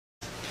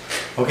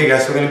Okay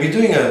guys, so we're going to be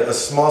doing a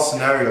small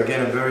scenario,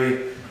 again a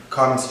very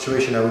common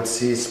situation I would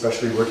see,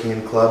 especially working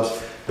in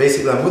clubs.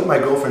 Basically I'm with my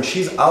girlfriend,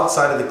 she's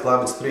outside of the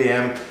club, it's 3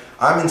 a.m.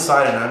 I'm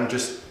inside and I'm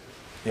just,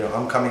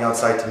 I'm coming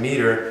outside to meet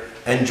her,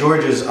 and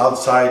George is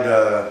outside,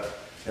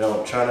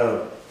 trying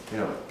to,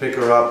 pick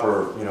her up,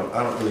 or,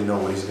 I don't really know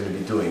what he's going to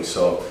be doing.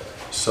 So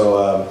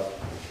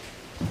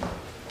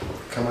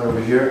coming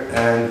over here,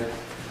 and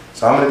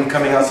so I'm going to be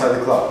coming outside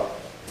the club.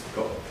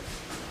 Go.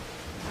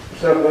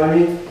 What's up,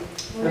 Bonnie?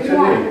 What do you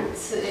want?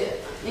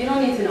 You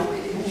don't need to know my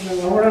name.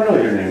 I want to know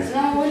your name.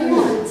 No, what do you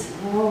want?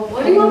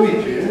 What do you I want? want to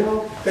meet you. No.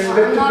 Can we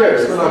get together?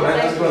 What's going on, man?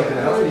 What's going on? Can I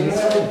help you?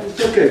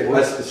 It's okay,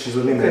 boy. She's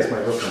with me, man. It's my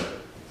girlfriend.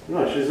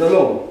 No, she's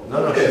alone. No,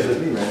 okay. She's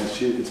with me, man.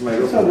 It's my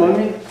What's up,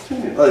 girlfriend.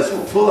 Bonnie? Oh, it's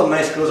full of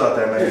nice girls out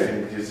there,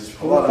 man. There's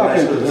a lot of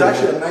nice girls. There's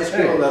actually a nice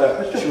girl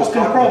that she was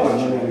talking problem.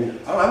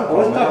 about. I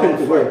was talking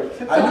to her.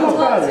 I know.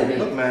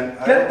 Look, man.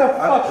 Get the fuck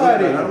out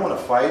of here. I don't want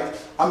to fight.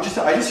 Look,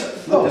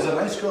 there's a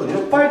nice girl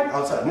just fight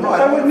outside. No, I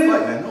don't want to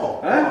fight, man.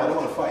 No, I don't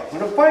want to fight.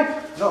 Want to fight?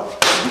 No.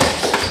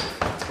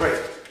 Great.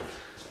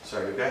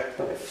 Sorry, okay?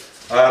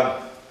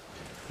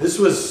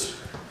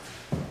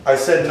 I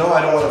said, no,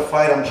 I don't want to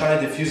fight. I'm trying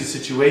to defuse the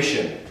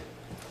situation.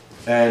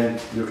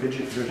 And you okay,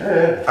 George?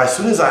 Yeah. As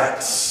soon as I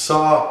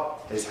saw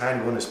his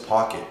hand go in his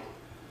pocket,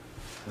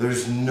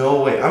 there's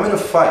no way. I'm in a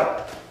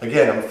fight.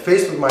 Again, I'm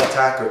faced with my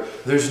attacker.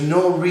 There's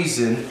no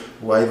reason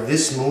why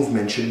this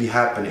movement should be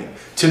happening.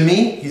 To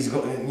me, he's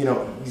not going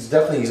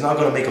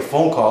to make a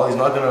phone call. He's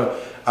not going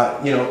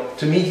to,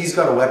 to me, he's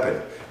got a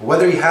weapon.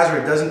 Whether he has or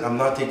he doesn't, I'm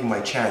not taking my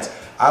chance.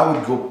 I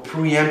would go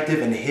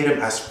preemptive and hit him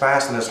as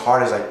fast and as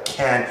hard as I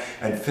can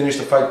and finish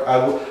the fight.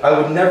 I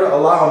would never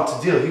allow him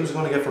to deal. He was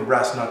going to get for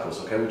brass knuckles,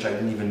 okay, which I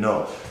didn't even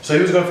know. So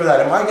he was going for that.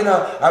 I'm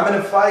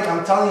in a fight,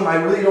 I'm telling him I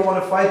really don't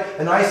want to fight,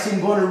 and I see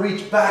him going to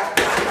reach back,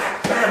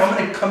 bam, I'm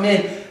going to come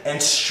in and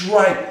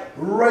strike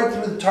right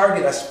through the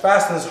target as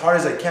fast and as hard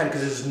as I can,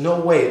 because there's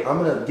no way I'm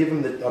going to give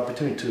him the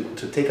opportunity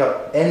to take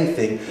out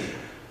anything,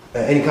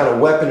 any kind of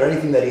weapon or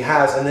anything that he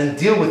has, and then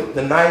deal with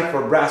the knife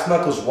or brass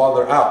knuckles while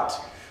they're out.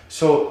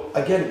 So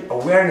again,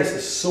 awareness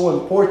is so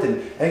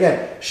important. And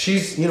again,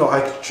 she's,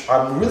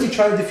 I'm really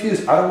trying to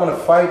defuse. I don't want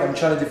to fight. I'm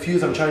trying to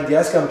defuse. I'm trying to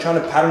de-escalate. I'm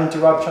trying to pattern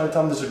interrupt. Trying to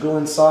tell him there's a girl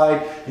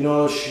inside.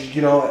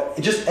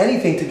 Just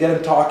anything to get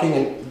him talking,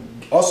 and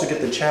also get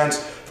the chance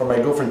for my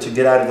girlfriend to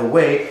get out of the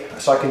way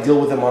so I can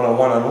deal with him on a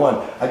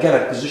one-on-one. Again,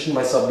 I positioned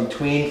myself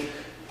between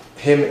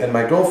him and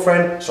my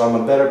girlfriend, so I'm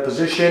in a better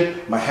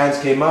position. My hands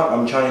came up.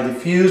 I'm trying to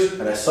defuse,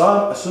 and as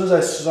soon as I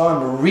saw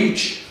him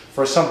reach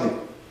for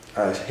something,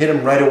 I hit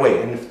him right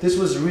away. And if this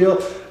was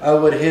real, I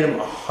would hit him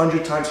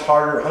 100 times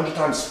harder, 100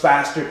 times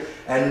faster,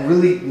 and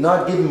really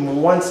not give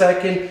him 1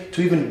 second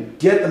to even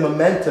get the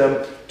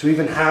momentum to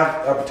even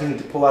have the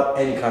opportunity to pull out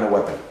any kind of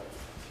weapon.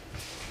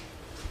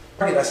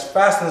 As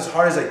fast and as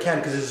hard as I can,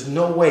 because there's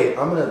no way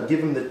I'm going to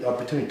give him the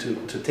opportunity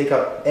to take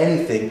out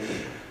anything,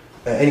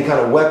 any kind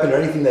of weapon or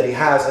anything that he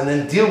has, and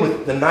then deal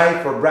with the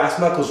knife or brass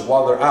knuckles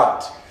while they're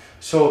out.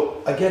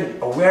 So again,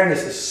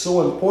 awareness is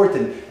so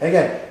important. And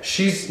again,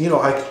 she's,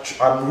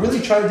 I'm really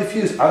trying to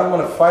defuse. I don't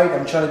want to fight.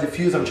 I'm trying to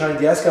defuse. I'm trying to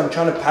de-escalate. I'm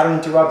trying to pattern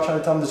interrupt. Trying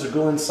to tell him there's a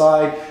girl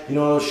inside.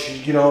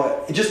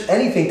 Just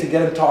anything to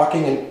get him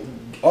talking, and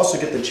also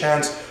get the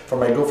chance for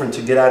my girlfriend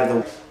to get out of the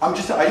way.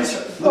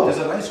 Look, there's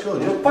a nice girl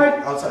just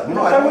outside.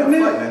 No, I don't want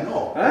to fight, man.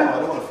 No, I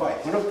don't want to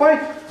fight. Want to fight?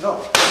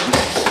 No.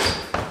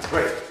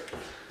 Great.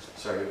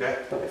 Sorry, okay?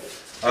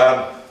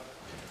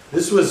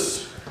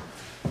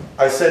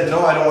 I said,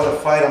 no, I don't want to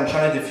fight. I'm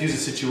trying to defuse the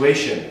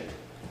situation.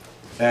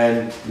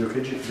 And you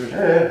okay, George?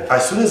 Yeah.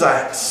 As soon as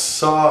I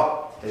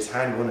saw his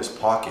hand go in his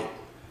pocket,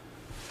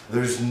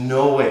 there's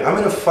no way. I'm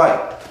in a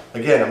fight.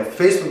 Again, I'm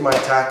faced with my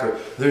attacker.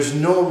 There's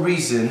no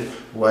reason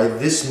why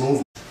this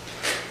movement.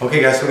 Okay,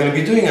 guys, so we're going to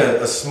be doing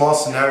a small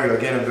scenario.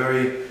 Again, a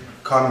very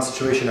common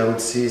situation I would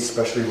see,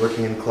 especially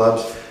working in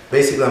clubs.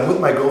 Basically, I'm with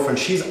my girlfriend.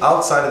 She's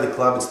outside of the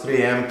club. It's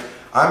 3 a.m.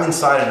 I'm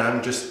inside, and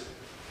I'm just,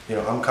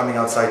 I'm coming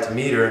outside to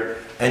meet her.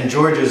 And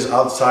George is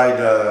outside,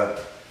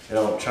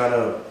 trying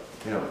to,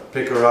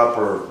 pick her up,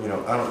 or,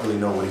 I don't really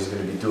know what he's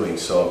going to be doing.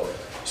 So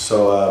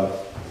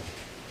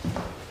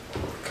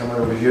coming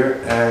over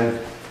here, and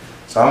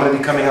so I'm going to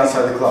be coming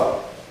outside the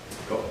club.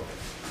 Go.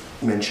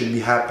 Movement should be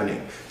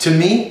happening. To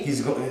me,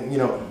 he's not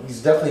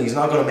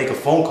going to make a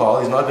phone call.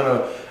 He's not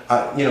going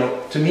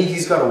to, to me,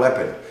 he's got a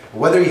weapon.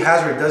 Whether he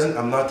has or he doesn't,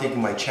 I'm not taking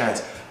my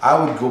chance. I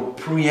would go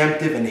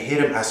preemptive and hit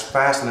him as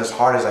fast and as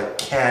hard as I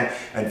can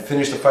and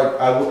finish the fight.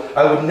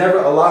 I would never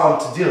allow him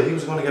to deal. He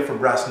was going to get for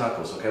brass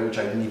knuckles, okay, which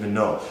I didn't even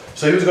know.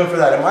 So he was going for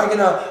that.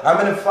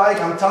 I'm in a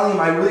fight, I'm telling him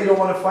I really don't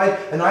want to fight,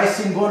 and I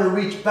see him going to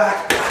reach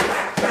back,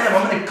 bam,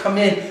 I'm going to come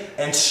in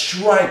and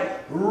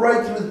strike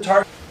right through the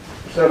target.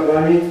 What's up,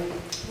 Bonnie?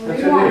 What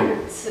do you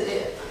want?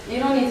 You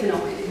don't need to know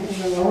my name.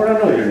 I want to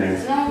know your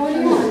name. No, what do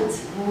you want?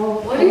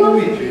 What do you want?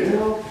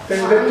 Can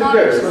we get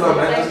together? What's going on,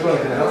 man? What's going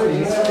on? Can I help you?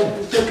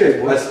 It's okay,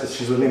 boy.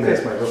 She's with me, man.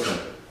 It's my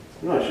girlfriend.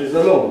 No, she's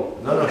alone.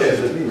 No,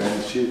 she's with me, man.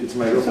 It's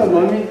my What's up,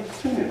 girlfriend.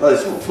 mommy? Oh,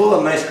 it's full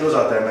of nice girls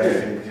out there, man.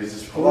 Yeah. Because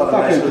there's a lot of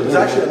nice girls. There's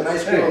actually a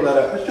nice girl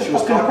that What's she your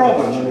was fucking talking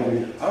problem, about.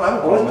 man? I don't have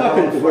a I was problem.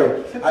 talking to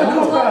her. I Don't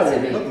know. talk to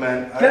me. Look,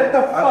 man. Get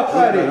the fuck out of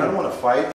I here. don't want to fight.